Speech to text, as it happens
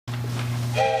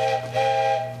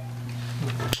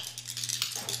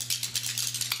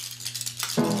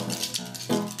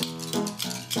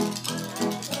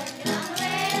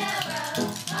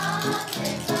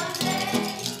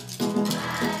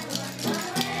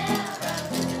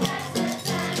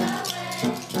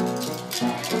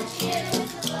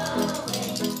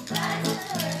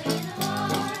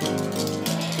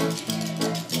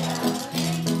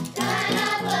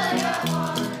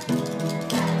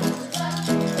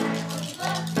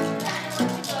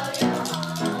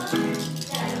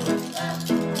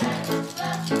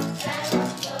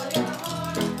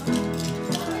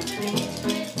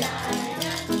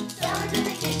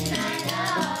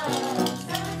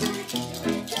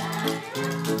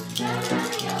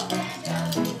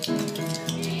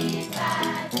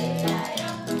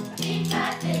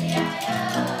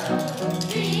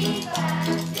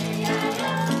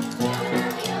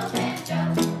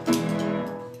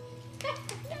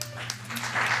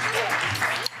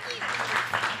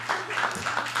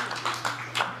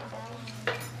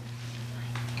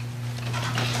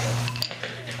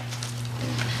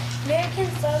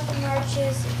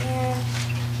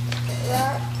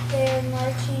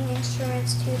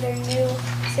instruments to their new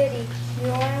city, New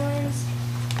Orleans.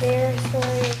 Their story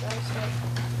is our story.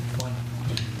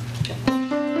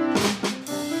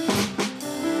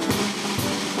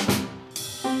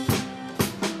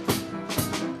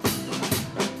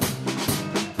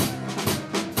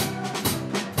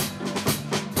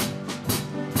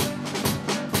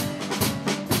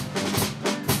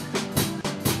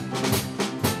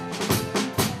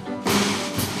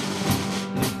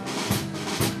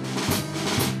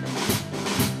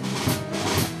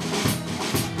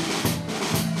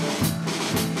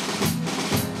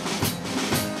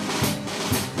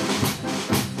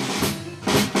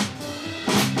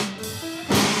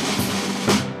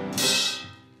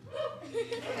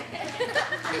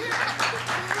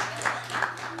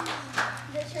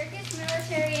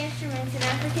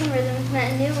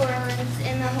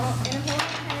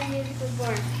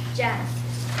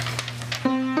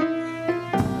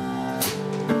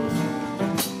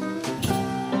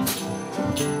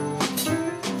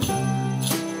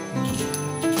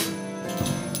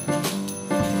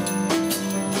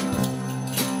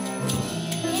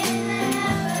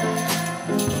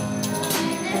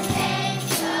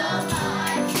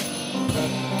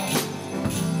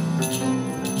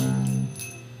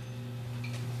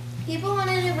 People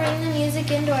wanted to bring the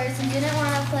music indoors and didn't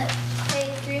want to pay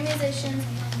 3 musicians,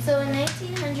 so in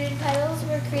 1900, pedals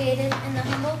were created and the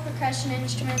humble percussion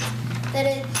instruments that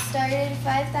had started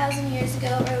 5,000 years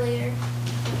earlier,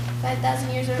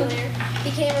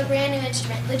 became a brand new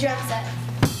instrument, the drum set.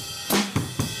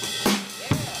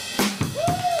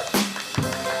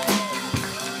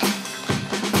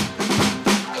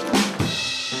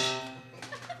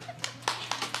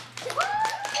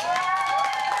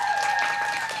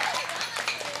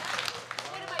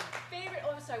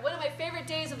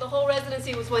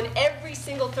 Was when every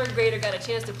single 3rd grader got a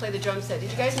chance to play the drum set. Did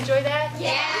you guys enjoy that?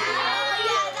 Yeah! Oh,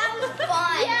 yeah, that was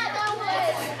fun. Yeah, that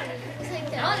was.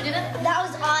 I want to do that. That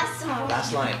was awesome.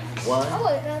 Last line. 1,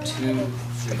 2,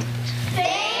 3.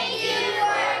 Thank you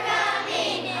for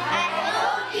coming. I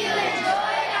hope you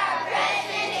enjoyed our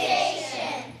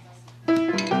presentation.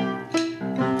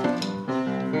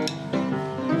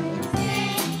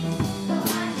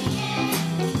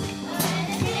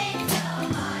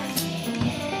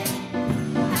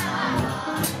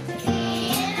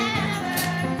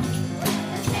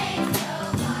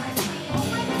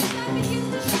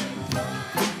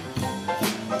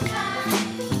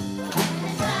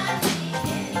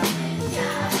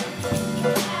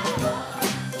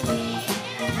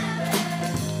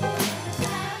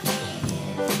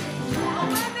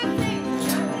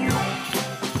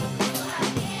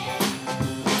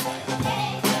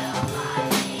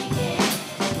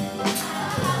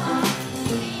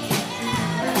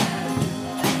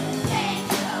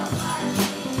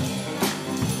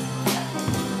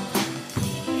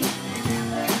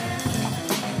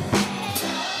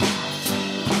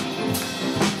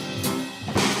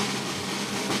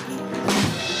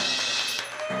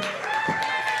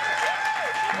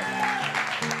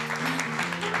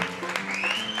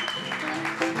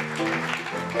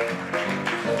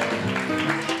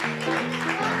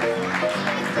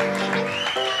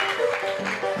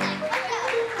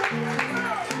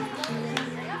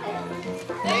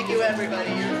 Thank you, everybody.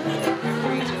 You're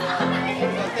free to,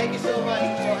 thank you so much.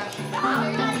 I'm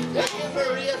so happy. Let's give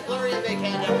Maria Flurry a big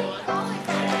hand, everyone.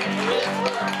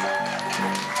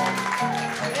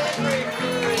 Maria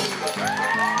Flurry.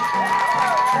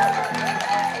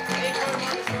 Acorn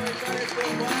Montessori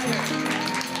Choir.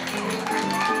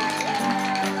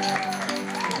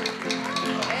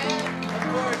 And, of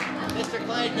course, Mr.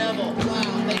 Clyde Neville.